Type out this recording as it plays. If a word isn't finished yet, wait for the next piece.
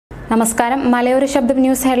നമസ്കാരം. മലയോര ശബ്ദം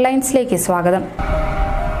ന്യൂസ് ഹെഡ്ലൈൻസിലേക്ക് സ്വാഗതം.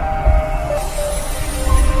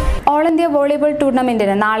 ഓൾ ഇന്ത്യ വോളിബോൾ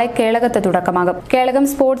ടൂർണമെന്റിന് നാളെ കേളകത്ത് തുടക്കമാകും. കേളകം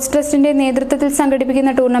സ്പോർട്സ് ട്രസ്റ്റിന്റെ നേതൃത്വത്തിൽ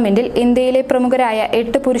സംഘടിപ്പിക്കുന്ന ടൂർണമെന്റിൽ ഇന്ത്യയിലെ പ്രമുഖരായ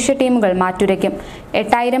 8 പുരുഷ ടീമുകൾ മാറ്റുരയ്ക്കും.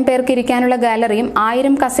 8000 പേർക്ക് ഇരിക്കാനുള്ള ഗാലറിയും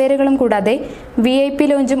 1000 കസേരകളും കൂടാതെ VIP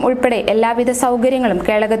ലോഞ്ചും ഉൾപ്പെടെ എല്ലാവിധ സൗകര്യങ്ങളും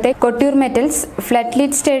കേളകത്തെ കൊട്ടിയൂർ മെറ്റൽസ്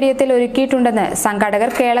ഫ്ലഡ്ലിറ്റ് സ്റ്റേഡിയത്തിൽ ഒരുക്കിയിട്ടുണ്ടെന്ന്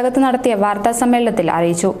സംഘാടകർ കേളകത്ത് നടത്തിയ വാർത്താ സമ്മേളനത്തിൽ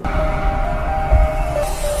അറിയിച്ചു.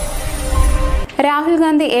 രാഹുൽ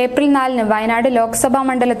ഗാന്ധി ഏപ്രിൽ 4-ന് വയനാട് ലോക്സഭാ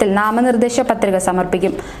മണ്ഡലത്തിൽ നാമനിർദ്ദേശ പത്രിക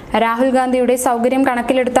സമർപ്പിക്കും. രാഹുൽ ഗാന്ധിയുടെ സൗകര്യം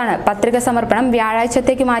കണക്കിലെടുത്താണ് പത്രിക സമർപ്പണം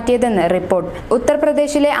വ്യാഴാഴ്ചത്തേക്ക് മാറ്റിയതെന്ന് റിപ്പോർട്ട്.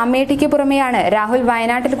 ഉത്തർപ്രദേശിലെ അമേഠിക്ക് പുറമെയാണ് രാഹുൽ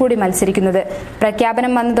വയനാട്ടിൽ കൂടി മത്സരിക്കുന്നത്.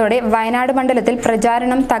 പ്രഖ്യാപനം വന്നതോടെ വയനാട് മണ്ഡലത്തിൽ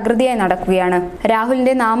പ്രചാരണം തകൃതിയായി നടക്കുകയാണ്.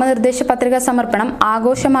 രാഹുലിന്റെ നാമനിർദ്ദേശ പത്രിക സമർപ്പണം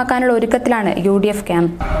ആഘോഷമാക്കാനുള്ള ഒരുക്കത്തിലാണ് UDF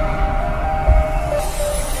ക്യാമ്പ്.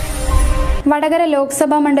 വടകര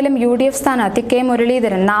ലോക്സഭാ മണ്ഡലം UDF സ്ഥാനാർത്ഥി K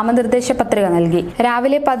മുരളീധരൻ നാമനിർദ്ദേശ പത്രിക നൽകി.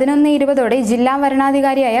 രാവിലെ 11:20 ജില്ലാ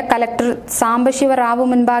വരണാധികാരിയായ കലക്ടർ സാംബശിവ റാവു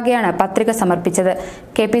മുൻപാകെയാണ് പത്രിക സമർപ്പിച്ചത്.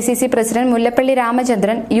 KPCC president Mullappally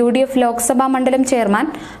Ramachandran, UDF Lok Sabha മണ്ഡലം ചെയർമാൻ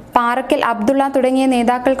പാറക്കൽ അബ്ദുള്ള തുടങ്ങിയ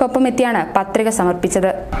നേതാക്കൾക്കൊപ്പം എത്തിയാണ് പത്രിക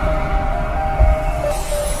സമർപ്പിച്ചത്.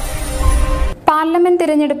 പാർലമെന്റ്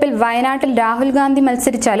തിരഞ്ഞെടുപ്പിൽ വയനാട്ടിൽ രാഹുൽ ഗാന്ധി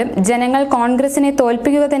മത്സരിച്ചാലും ജനങ്ങൾ കോൺഗ്രസിനെ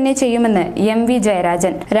തോൽപ്പിക്കുക തന്നെ ചെയ്യുമെന്ന് MV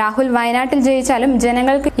ജയരാജൻ. രാഹുൽ വയനാട്ടിൽ ജയിച്ചാലും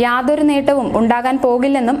ജനങ്ങൾക്ക് യാതൊരു നേട്ടവും ഉണ്ടാകാൻ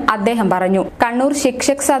പോകില്ലെന്നും അദ്ദേഹം പറഞ്ഞു. കണ്ണൂർ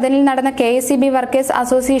ശിക്ഷക് സദനിൽ നടന്ന KSEB വർക്കേഴ്സ്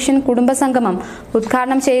അസോസിയേഷൻ കുടുംബസംഗമം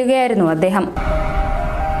ഉദ്ഘാടനം ചെയ്യുകയായിരുന്നു അദ്ദേഹം.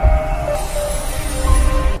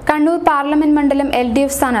 കണ്ണൂർ പാർലമെന്റ് മണ്ഡലം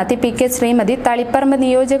LDF സ്ഥാനാർത്ഥി PK ശ്രീമതി തളിപ്പറമ്പ്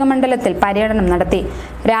നിയോജക മണ്ഡലത്തിൽ പര്യടനം നടത്തി.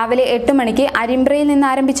 രാവിലെ 8 മണിക്ക് അരിമ്പ്രയിൽ നിന്ന്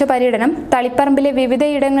ആരംഭിച്ച പര്യടനം തളിപ്പറമ്പിലെ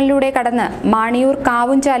വിവിധയിടങ്ങളിലൂടെ കടന്ന് മാണിയൂർ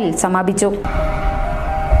കാവുംചാലിൽ സമാപിച്ചു.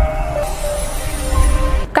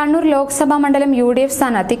 കണ്ണൂർ ലോക്സഭാ മണ്ഡലം UDF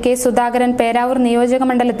സ്ഥാനാർത്ഥി K സുധാകരൻ പേരാവൂർ നിയോജക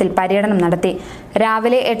മണ്ഡലത്തിൽ പര്യടനം നടത്തി.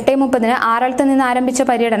 രാവിലെ 8:30-ന് ആറളത്ത് നിന്ന് ആരംഭിച്ച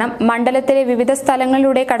പര്യടനം മണ്ഡലത്തിലെ വിവിധ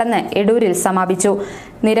സ്ഥലങ്ങളിലൂടെ കടന്ന് എടൂരിൽ സമാപിച്ചു.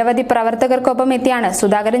 നിരവധി പ്രവർത്തകർക്കൊപ്പം എത്തിയാണ്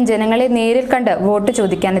സുധാകരൻ ജനങ്ങളെ നേരിൽ കണ്ട് വോട്ട്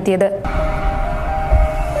ചോദിക്കാനെത്തിയത്.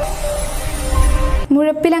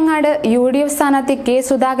 മുഴപ്പിലങ്ങാട് UDF സ്ഥാനാർത്ഥി K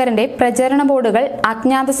സുധാകരന്റെ പ്രചരണ ബോർഡുകൾ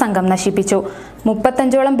അജ്ഞാത സംഘം നശിപ്പിച്ചു.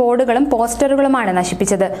 35ഓളം ബോർഡുകളും പോസ്റ്ററുകളുമാണ്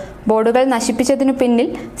നശിപ്പിച്ചത്. ബോർഡുകൾ നശിപ്പിച്ചതിനു പിന്നിൽ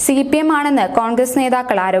CPM ആണെന്ന് കോൺഗ്രസ്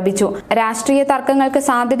നേതാക്കൾ ആരോപിച്ചു. രാഷ്ട്രീയ തർക്കങ്ങൾക്ക്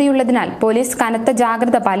സാധ്യതയുള്ളതിനാൽ പോലീസ് കനത്ത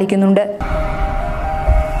ജാഗ്രത പാലിക്കുന്നുണ്ട്.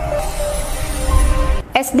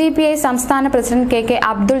 SDPI സംസ്ഥാന പ്രസിഡന്റ് KK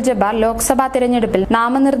അബ്ദുൾ ജബ്ബാർ ലോക്സഭാ തിരഞ്ഞെടുപ്പിൽ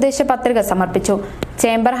നാമനിർദ്ദേശ പത്രിക സമർപ്പിച്ചു.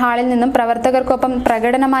 ചേംബർ ഹാളിൽ നിന്നും പ്രവർത്തകർക്കൊപ്പം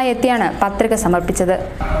പ്രകടനമായി എത്തിയാണ് പത്രിക സമർപ്പിച്ചത്.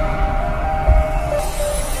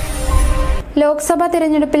 ലോക്സഭാ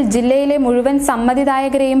തിരഞ്ഞെടുപ്പിൽ ജില്ലയിലെ മുഴുവൻ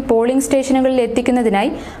സമ്മതിദായകരെയും പോളിംഗ് സ്റ്റേഷനുകളിൽ എത്തിക്കുന്നതിനായി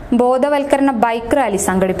ബോധവൽക്കരണ ബൈക്ക് റാലി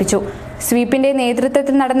സംഘടിപ്പിച്ചു. സ്വീപിന്റെ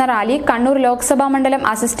നേതൃത്വത്തിൽ നടന്ന റാലി കണ്ണൂർ ലോക്സഭാ മണ്ഡലം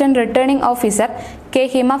അസിസ്റ്റന്റ് റിട്ടേണിംഗ് ഓഫീസർ K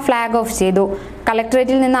ഹിമ ഫ്ളാഗ് ഓഫ് ചെയ്തു.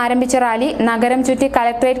 കളക്ടറേറ്റിൽ നിന്ന് ആരംഭിച്ച റാലി നഗരം ചുറ്റി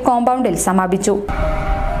കളക്ടറേറ്റ് കോമ്പൗണ്ടിൽ സമാപിച്ചു.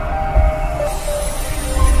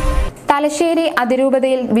 തലശ്ശേരി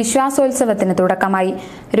അതിരൂപതയിൽ വിശ്വാസോത്സവത്തിന് തുടക്കമായി.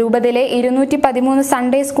 രൂപതയിലെ 213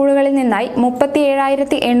 സൺഡേ സ്കൂളുകളിൽ നിന്നായി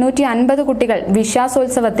 37,850 കുട്ടികൾ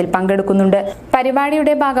വിശ്വാസോത്സവത്തിൽ പങ്കെടുക്കുന്നുണ്ട്.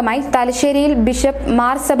 പരിപാടിയുടെ ഭാഗമായി തലശ്ശേരിയിൽ ബിഷപ്പ്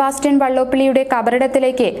മാർ സെബാസ്റ്റ്യൻ വള്ളോപ്പിള്ളിയുടെ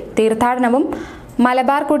കബറിടത്തിലേക്ക് തീർത്ഥാടനവും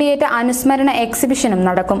മലബാർ കുടിയേറ്റ അനുസ്മരണ എക്സിബിഷനും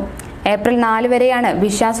നടക്കും. ഏപ്രിൽ 4 വരെയാണ്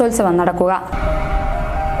വിശ്വാസോത്സവം നടക്കുക.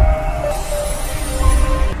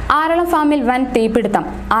 ആറളം ഫാമിൽ വൻ തീപിടുത്തം.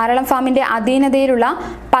 ആറളം ഫാമിന്റെ അധീനതയിലുള്ള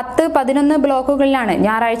 10-11 ബ്ലോക്കുകളിലാണ്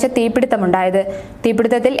ഞായറാഴ്ച തീപിടുത്തമുണ്ടായത്.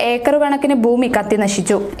 തീപിടുത്തത്തിൽ ഏക്കർ കണക്കിന് ഭൂമി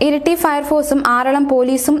കത്തിനശിച്ചു. ഇരിട്ടി ഫയർഫോഴ്സും ആറളം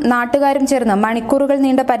പോലീസും നാട്ടുകാരും ചേർന്ന് മണിക്കൂറുകൾ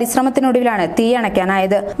നീണ്ട പരിശ്രമത്തിനൊടുവിലാണ്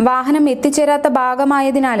തീയണയ്ക്കാനായത്. വാഹനം എത്തിച്ചേരാത്ത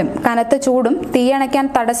ഭാഗമായതിനാലും കനത്ത ചൂടും തീയണയ്ക്കാൻ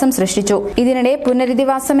തടസ്സം സൃഷ്ടിച്ചു. ഇതിനിടെ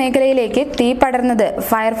പുനരധിവാസ മേഖലയിലേക്ക് തീ പടർന്നത്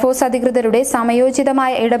ഫയർഫോഴ്സ് അധികൃതരുടെ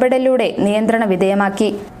സമയോചിതമായ ഇടപെടലിലൂടെ നിയന്ത്രണ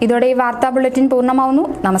വിധേയമാക്കി. ഇതോടെ ഈ വാർത്താ ബുള്ളറ്റിൻ പൂർണ്ണമാവുന്നു.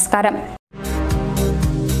 നമസ്കാരം.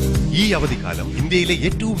 ഈ അവധിക്കാലം ഇന്ത്യയിലെ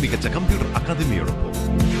ഏറ്റവും മികച്ച computer അക്കാദമിയോടൊപ്പം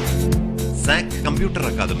SAC computer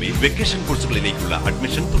academy vacation കോഴ്സുകളിലേക്കുള്ള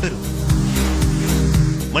admission തുടരുന്നു.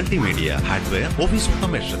 Multimedia, hardware, office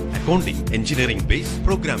automation, accounting, engineering base,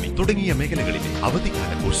 programming തുടങ്ങിയ മേഖലകളിലെ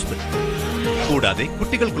അവധിക്കാല കോഴ്സുകൾ. കൂടാതെ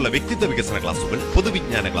കുട്ടികൾക്കുള്ള വ്യക്തിത്വ വികസന ക്ലാസുകൾ,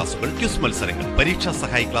 പൊതുവിജ്ഞാന ക്ലാസുകൾ, ക്വിസ് മത്സരങ്ങൾ, പരീക്ഷാ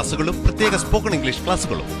സഹായ ക്ലാസുകളും പ്രത്യേക സ്പോക്കൺ ഇംഗ്ലീഷ്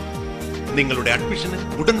ക്ലാസുകളും. നിങ്ങളുടെ അഡ്മിഷന്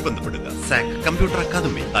ഉടൻ ബന്ധപ്പെടുക. SAC കമ്പ്യൂട്ടർ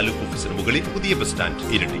അക്കാദമി, താലൂക്ക് ഓഫീസിന് മുകളിൽ, പുതിയ ബസ് സ്റ്റാൻഡ്,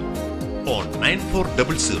 ഇരിട്ടി. ഫോൺ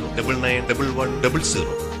 9400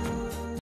 991100.